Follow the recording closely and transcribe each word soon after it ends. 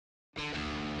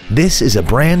This is a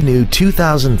brand new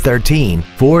 2013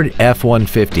 Ford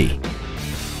F-150.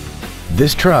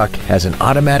 This truck has an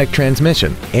automatic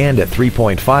transmission and a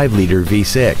 3.5-liter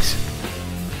V6.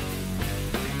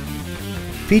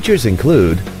 Features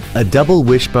include a double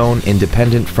wishbone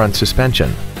independent front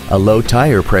suspension, a low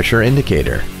tire pressure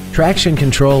indicator, traction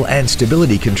control and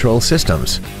stability control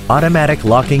systems, automatic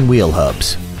locking wheel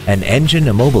hubs, an engine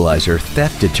immobilizer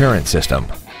theft deterrent system,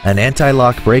 an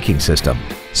anti-lock braking system,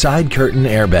 side curtain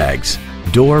airbags,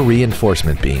 door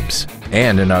reinforcement beams,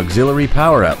 and an auxiliary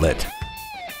power outlet.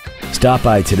 Stop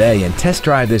by today and test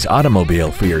drive this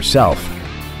automobile for yourself.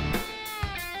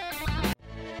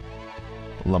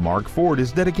 Lamarque Ford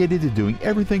is dedicated to doing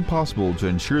everything possible to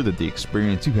ensure that the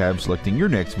experience you have selecting your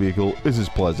next vehicle is as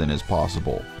pleasant as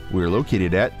possible. We are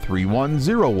located at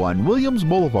 3101 Williams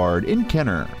Boulevard in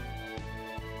Kenner.